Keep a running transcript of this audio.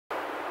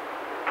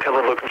till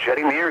it looks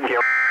jetty near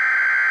Gary.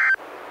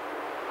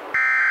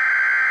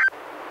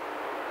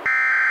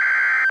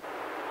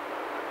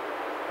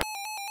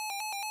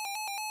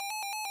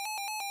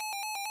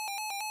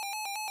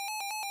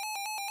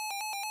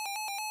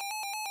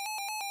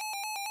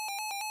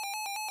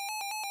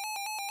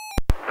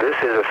 This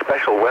is a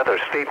special weather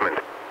statement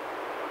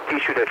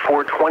issued at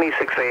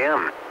 4:26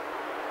 a.m.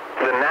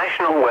 The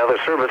National Weather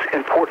Service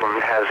in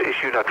Portland has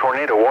issued a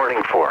tornado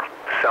warning for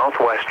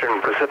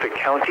southwestern Pacific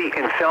County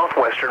in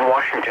southwestern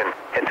Washington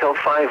until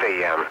 5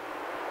 a.m.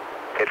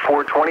 At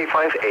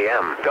 4:25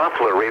 a.m.,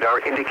 Doppler radar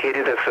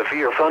indicated a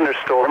severe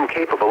thunderstorm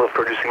capable of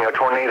producing a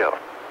tornado.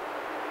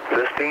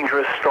 This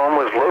dangerous storm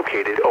was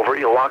located over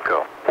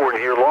Ilocos, or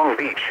near Long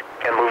Beach,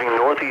 and moving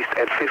northeast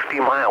at 50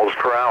 miles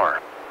per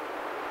hour.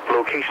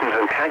 Locations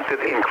impacted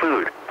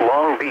include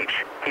Long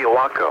Beach,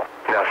 Ilocos,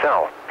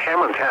 Nassau,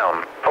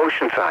 Camerontown,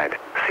 Oceanside,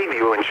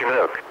 Seaview, and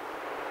Chinook.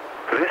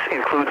 This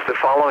includes the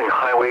following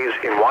highways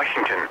in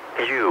Washington: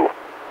 U.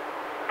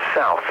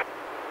 South.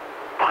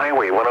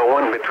 Highway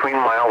 101 between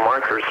mile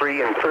markers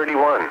 3 and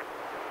 31.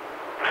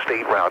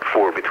 State Route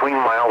 4 between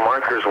mile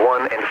markers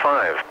 1 and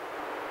 5.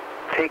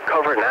 Take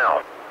cover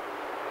now.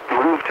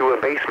 Move to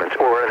a basement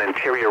or an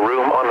interior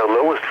room on the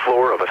lowest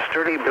floor of a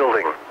sturdy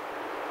building.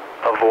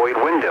 Avoid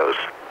windows.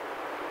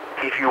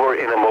 If you are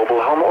in a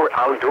mobile home or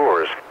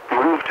outdoors,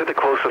 move to the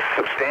closest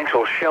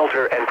substantial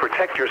shelter and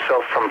protect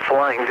yourself from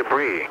flying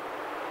debris.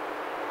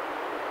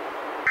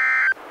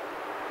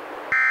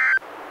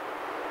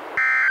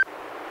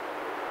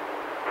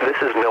 This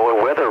is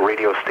NOAA weather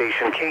radio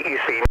station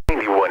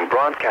KEC91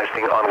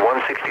 broadcasting on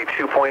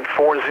 162.400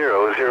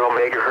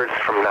 MHz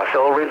from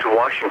Nassau Ridge,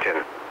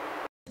 Washington.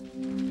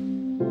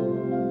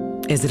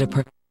 Is it a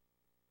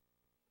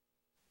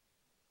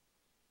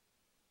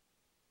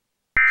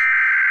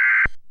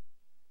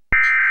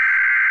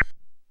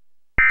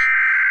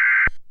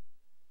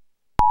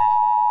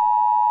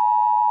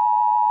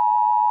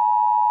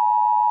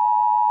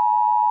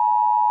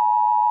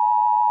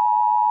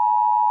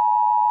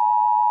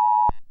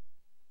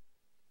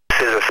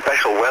This is a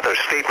special weather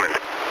statement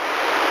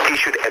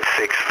issued at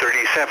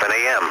 6:37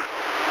 a.m.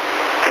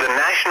 The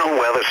National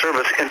Weather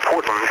Service in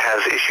Portland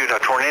has issued a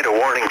tornado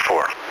warning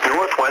for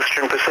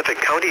northwestern Pacific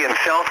County and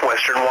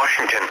southwestern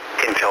Washington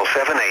until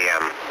 7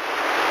 a.m.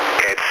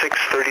 At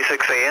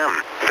 6:36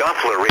 a.m.,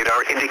 Doppler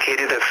radar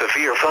indicated a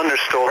severe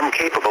thunderstorm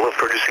capable of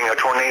producing a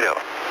tornado.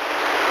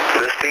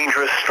 This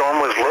dangerous storm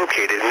was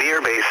located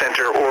near Bay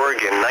Center,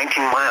 Oregon,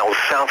 19 miles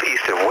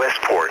southeast of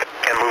Westport,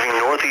 and moving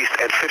northeast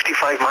at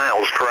 55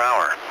 miles per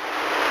hour.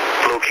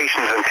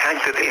 Locations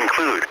impacted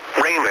include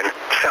Raymond,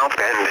 South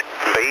Bend,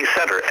 Bay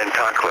Center, and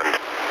Parkland.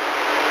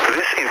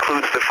 This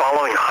includes the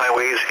following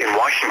highways in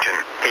Washington: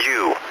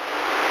 U.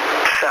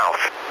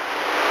 South.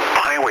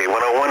 Highway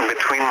 101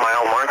 between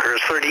mile markers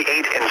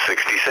 38 and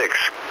 66.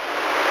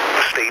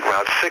 State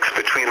Route 6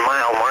 between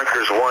mile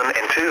markers 1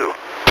 and 2.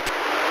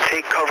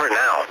 Take cover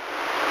now.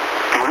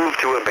 Move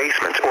to a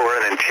basement or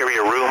an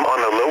interior room on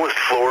the lowest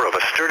floor of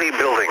a sturdy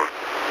building.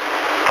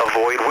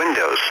 Avoid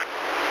windows.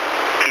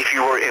 If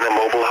you are in a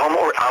mobile home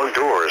or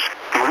outdoors,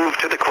 move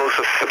to the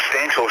closest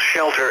substantial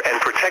shelter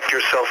and protect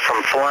yourself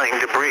from flying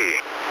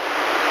debris.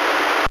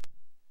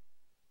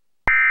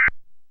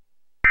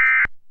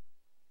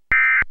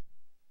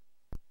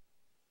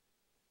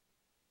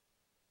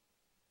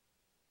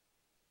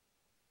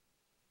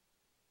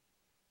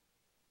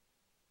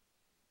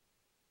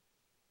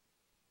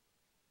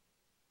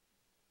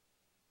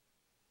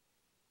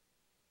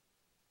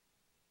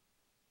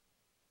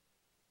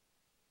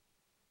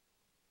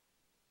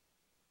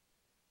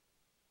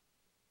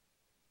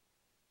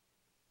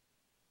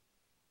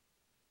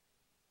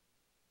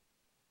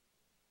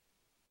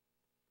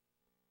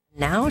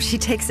 Now she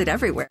takes it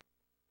everywhere.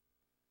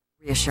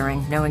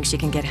 Reassuring, knowing she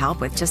can get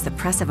help with just the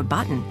press of a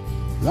button.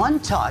 One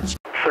touch.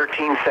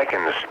 13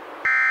 seconds.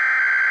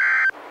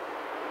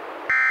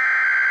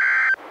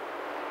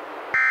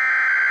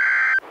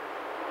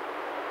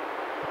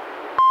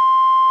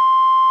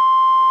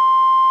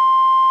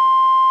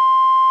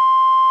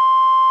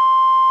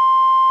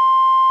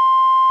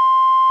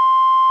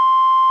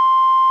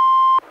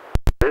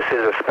 This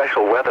is a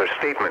special weather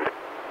statement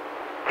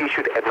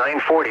issued at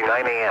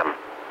 9:49 a.m.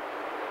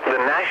 The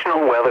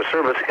National Weather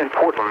Service in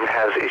Portland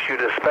has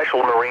issued a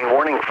special marine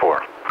warning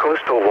for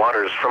coastal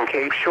waters from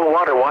Cape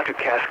Shillawawa to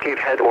Cascade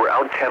Head or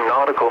out 10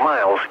 nautical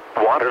miles,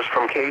 waters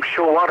from Cape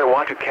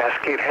Shillawawa to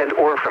Cascade Head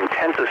or from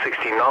 10 to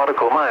 60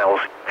 nautical miles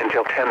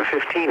until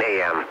 10:15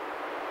 a.m.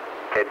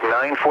 At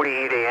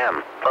 9:48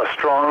 a.m., a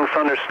strong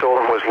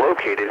thunderstorm was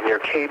located near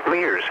Cape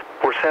Mears,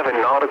 or 7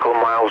 nautical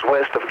miles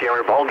west of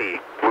Garibaldi,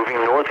 moving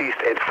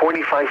northeast at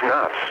 45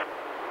 knots.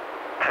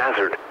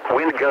 Hazard,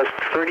 wind gusts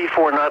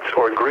 34 knots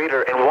or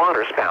greater and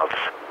water spouts.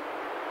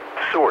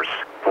 Source,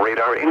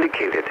 radar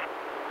indicated.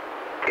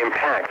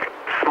 Impact,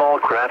 small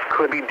craft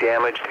could be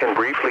damaged and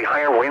briefly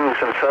higher winds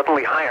and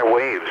suddenly higher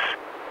waves.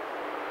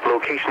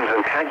 Locations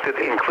impacted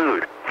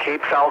include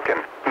Cape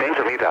Falcon,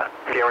 Manzanita,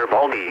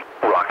 Garibaldi,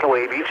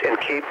 Rockaway Beach, and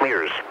Cape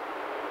Mears.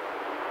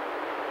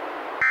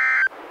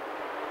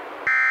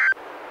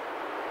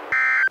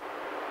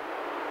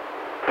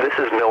 This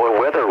is NOAA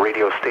weather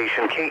radio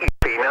station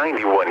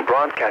KEC91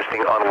 broadcasting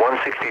on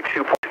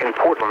 162 in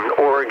Portland,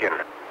 Oregon.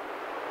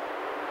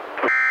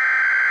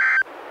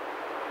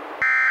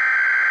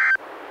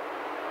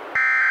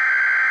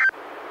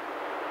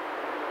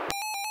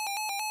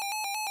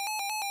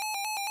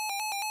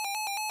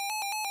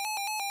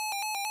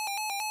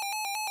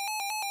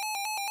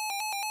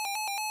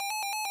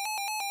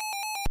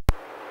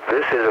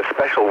 This is a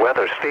special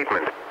weather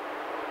statement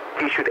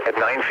issued at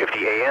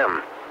 9:50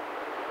 a.m.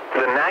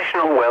 The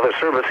National Weather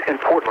Service in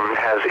Portland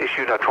has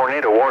issued a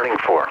tornado warning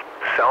for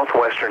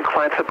southwestern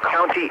Clatsop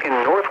County in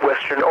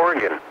northwestern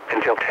Oregon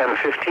until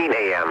 10:15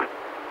 a.m.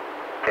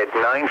 At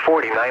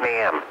 9:49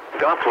 a.m.,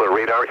 Doppler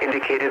radar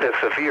indicated a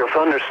severe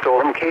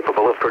thunderstorm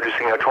capable of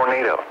producing a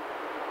tornado.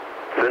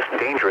 This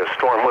dangerous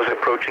storm was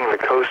approaching the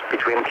coast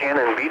between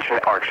Cannon Beach and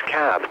Arch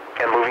Cab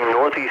and moving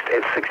northeast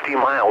at 60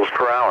 miles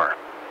per hour.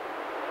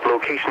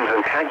 Locations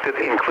impacted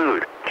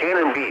include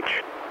Cannon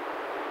Beach,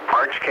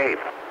 Arch Cape.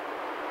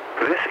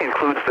 This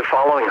includes the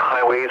following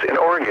highways in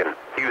Oregon: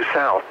 U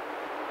South,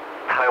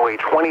 Highway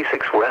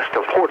 26 west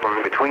of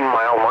Portland between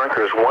mile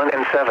markers 1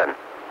 and 7.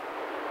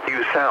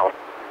 U South,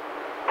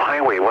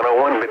 Highway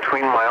 101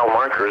 between mile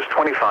markers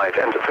 25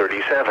 and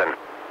 37.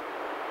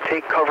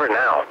 Take cover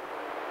now.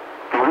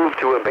 Move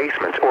to a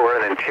basement or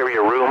an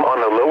interior room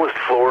on the lowest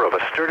floor of a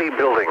sturdy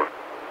building.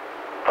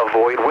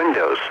 Avoid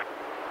windows.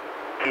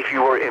 If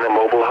you are in a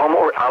mobile home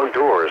or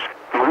outdoors,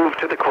 move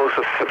to the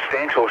closest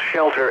substantial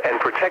shelter and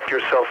protect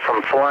yourself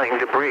from flying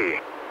debris.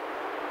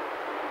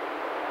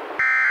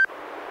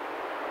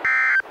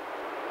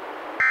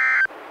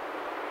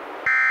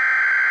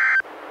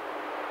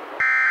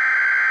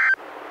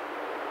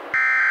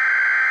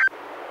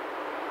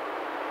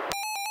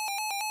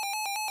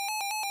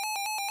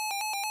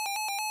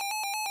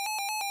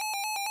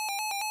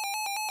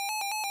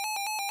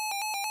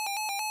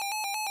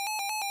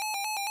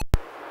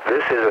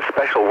 This is a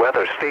special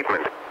weather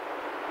statement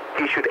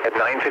issued at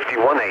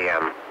 9:51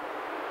 a.m.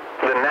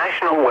 The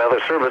National Weather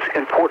Service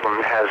in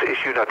Portland has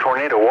issued a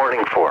tornado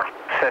warning for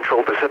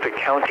Central Pacific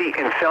County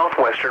in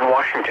southwestern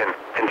Washington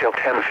until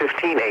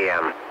 10:15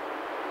 a.m.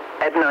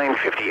 At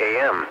 9:50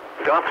 a.m.,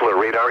 Doppler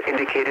radar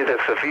indicated a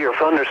severe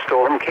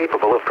thunderstorm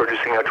capable of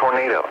producing a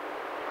tornado.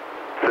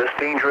 This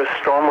dangerous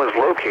storm was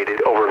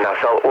located over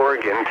Nassau,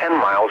 Oregon, 10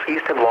 miles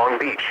east of Long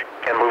Beach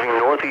and moving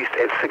northeast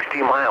at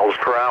 60 miles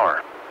per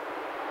hour.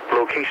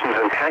 Locations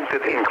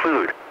impacted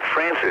include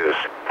Francis,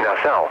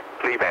 Nassau,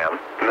 Lebam,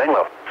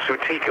 Menlo,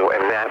 Sutico,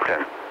 and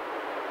Napton.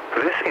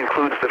 This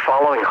includes the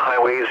following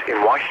highways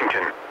in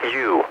Washington: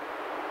 U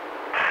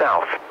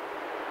South,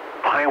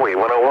 Highway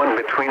 101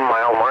 between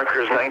mile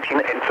markers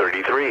 19 and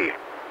 33.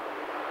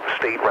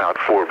 State Route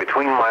 4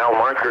 between mile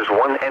markers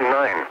 1 and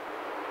 9.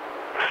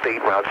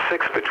 State Route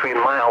 6 between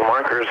mile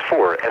markers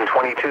 4 and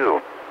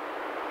 22.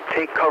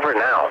 Take cover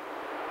now.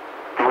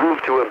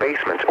 Move to a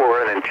basement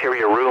or an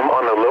interior room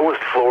on the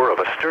lowest floor of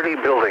a sturdy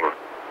building.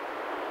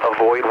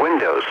 Avoid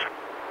windows.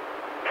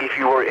 If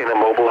you are in a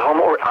mobile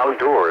home or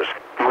outdoors,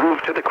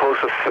 move to the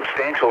closest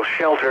substantial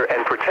shelter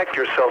and protect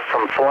yourself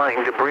from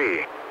flying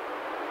debris.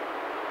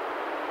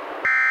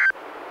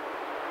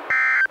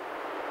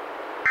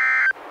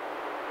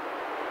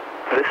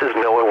 This is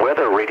NOAA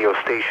weather radio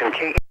station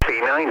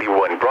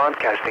KEC91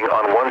 broadcasting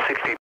on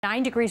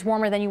 169 degrees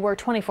warmer than you were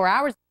 24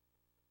 hours.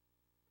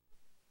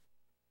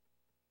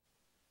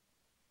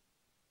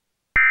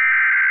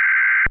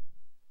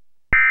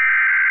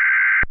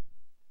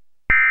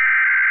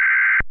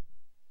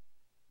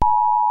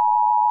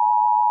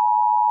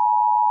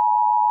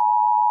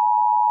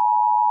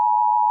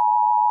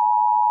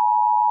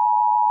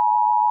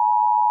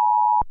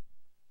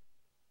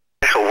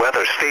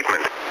 Weather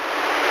statement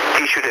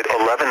issued at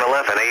 11:11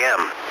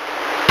 a.m.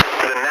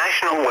 The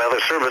National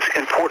Weather Service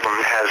in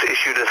Portland has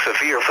issued a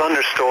severe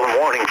thunderstorm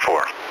warning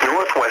for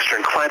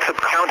northwestern Clatsop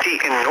County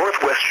in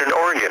northwestern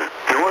Oregon,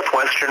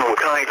 northwestern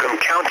Reecom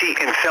County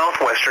in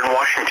southwestern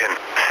Washington,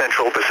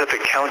 central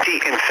Pacific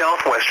County in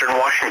southwestern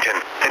Washington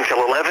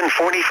until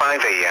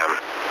 11:45 a.m.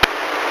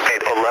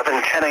 At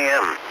 11:10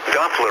 a.m.,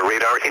 Doppler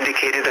radar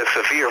indicated a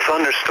severe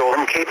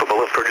thunderstorm capable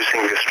of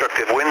producing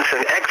destructive winds in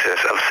excess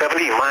of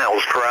 70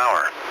 miles per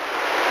hour.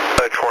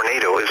 A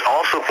tornado is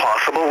also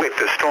possible with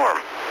the storm.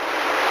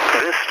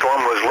 This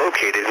storm was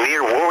located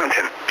near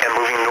Warrenton and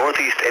moving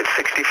northeast at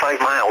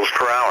 65 miles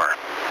per hour.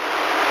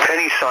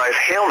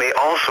 Penny-sized hail may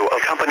also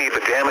accompany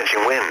the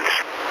damaging winds.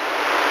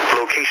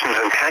 Locations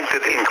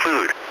impacted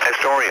include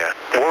Astoria,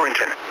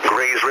 Warrenton,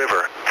 Grays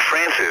River,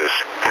 Francis,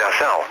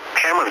 Nassau,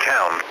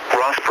 Camerontown,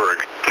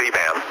 Rossburg,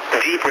 Lebam,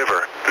 Deep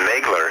River,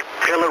 Megler,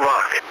 Pillar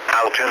Rock,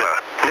 Altoona,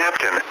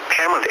 Napton,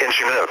 Cameron, and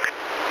Chinook.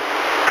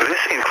 This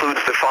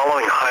includes the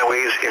following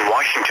highways in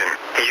Washington: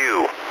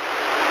 U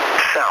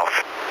South,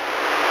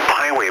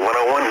 Highway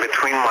 101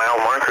 between mile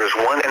markers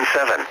 1 and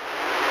 7.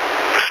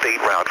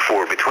 State Route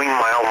 4 between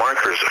mile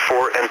markers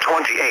 4 and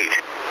 28.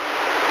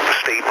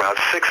 State Route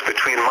 6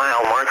 between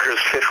mile markers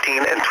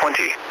 15 and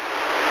 20.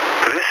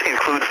 This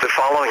includes the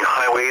following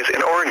highways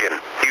in Oregon: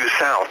 U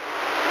South,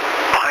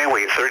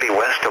 Highway 30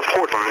 west of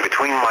Portland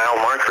between mile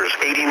markers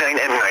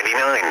 89 and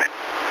 99.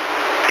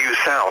 Due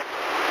south.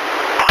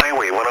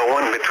 Highway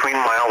 101 between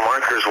mile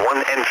markers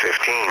 1 and 15.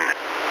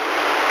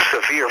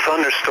 Severe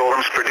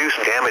thunderstorms produce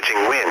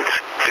damaging winds,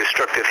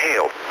 destructive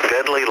hail,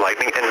 deadly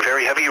lightning, and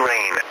very heavy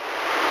rain.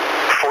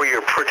 For your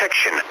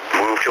protection,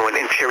 move to an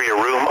interior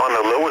room on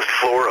the lowest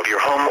floor of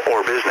your home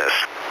or business.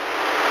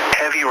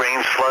 Heavy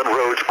rains flood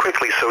roads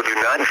quickly, so do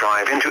not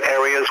drive into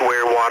areas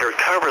where water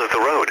covers the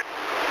road.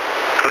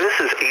 This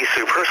is a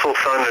supercell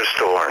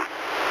thunderstorm.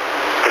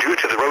 Due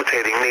to the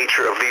rotating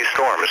nature of these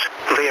storms,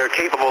 they are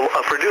capable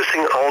of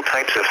producing all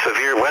types of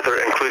severe weather,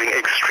 including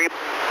extreme.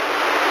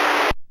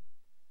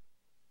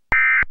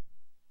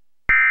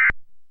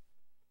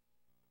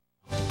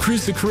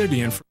 Cruise the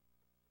Caribbean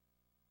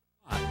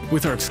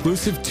with our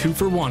exclusive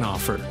 2-for-1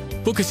 offer.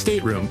 Book a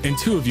stateroom and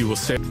 2 of you will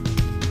save.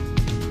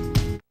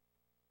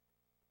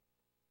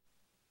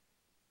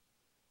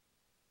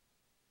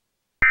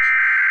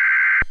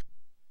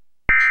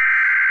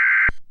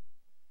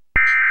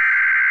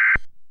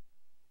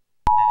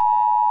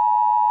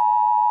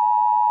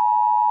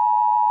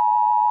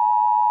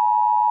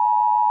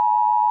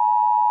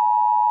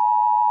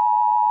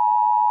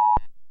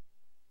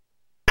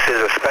 This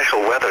is a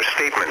special weather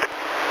statement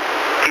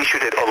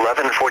issued at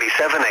 11:47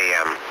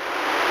 a.m.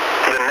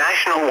 The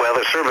National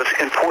Weather Service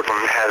in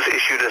Portland has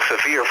issued a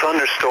severe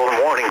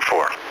thunderstorm warning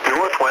for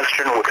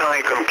northwestern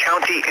Reecom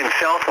County in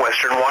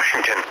southwestern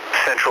Washington,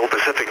 central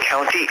Pacific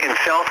County in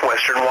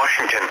southwestern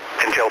Washington,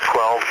 until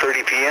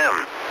 12:30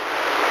 p.m.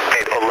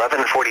 At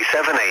 11:47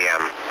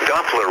 a.m.,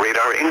 Doppler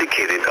radar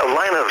indicated a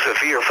line of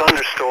severe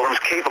thunderstorms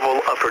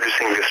capable of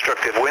producing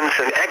destructive winds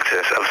in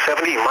excess of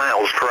 70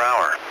 miles per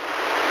hour.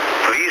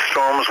 These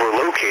storms were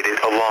located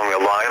along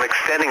a line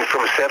extending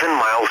from 7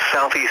 miles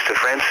southeast of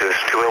Francis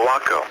to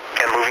Ilwaco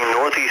and moving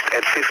northeast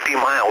at 50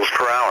 miles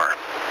per hour.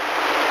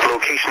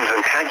 Locations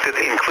impacted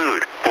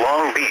include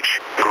Long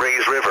Beach,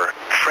 Grays River,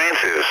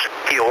 Francis,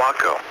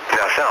 Ilwaco,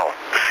 Nassau,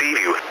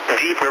 Seaview,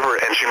 Deep River,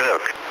 and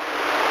Chinook.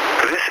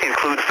 This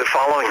includes the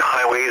following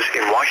highways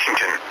in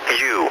Washington: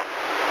 U.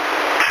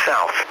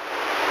 South.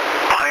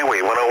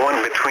 Highway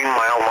 101 between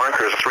mile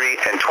markers 3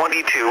 and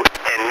 22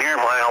 and near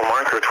mile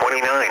marker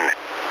 29.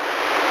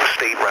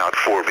 State Route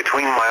 4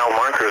 between mile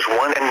markers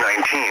 1 and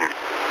 19.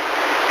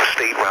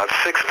 State Route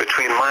 6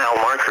 between mile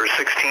markers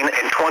 16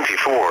 and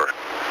 24.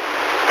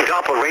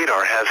 Doppler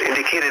radar has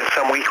indicated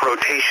some weak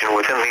rotation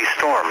within these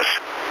storms.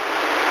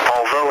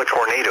 Although a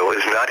tornado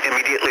is not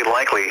immediately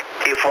likely,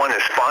 if one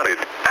is spotted,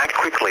 act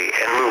quickly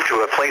and move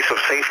to a place of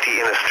safety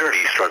in a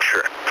sturdy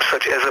structure,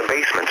 such as a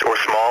basement or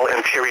small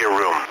interior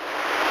room.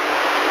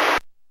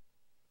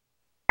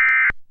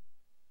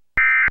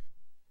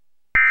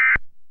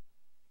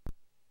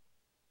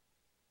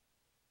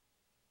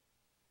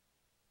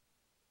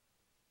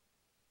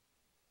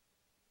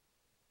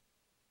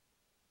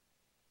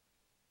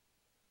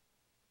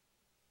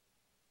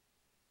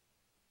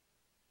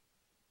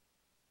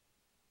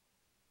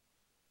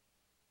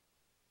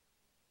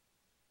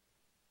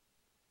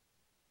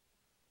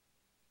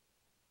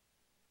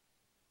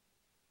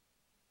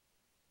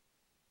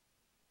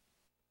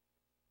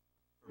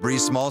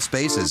 Febreze Small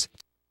Spaces.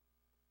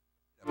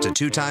 Up to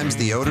 2 times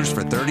the odors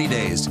for 30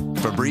 days.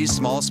 Febreze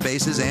Small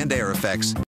Spaces and Air Effects.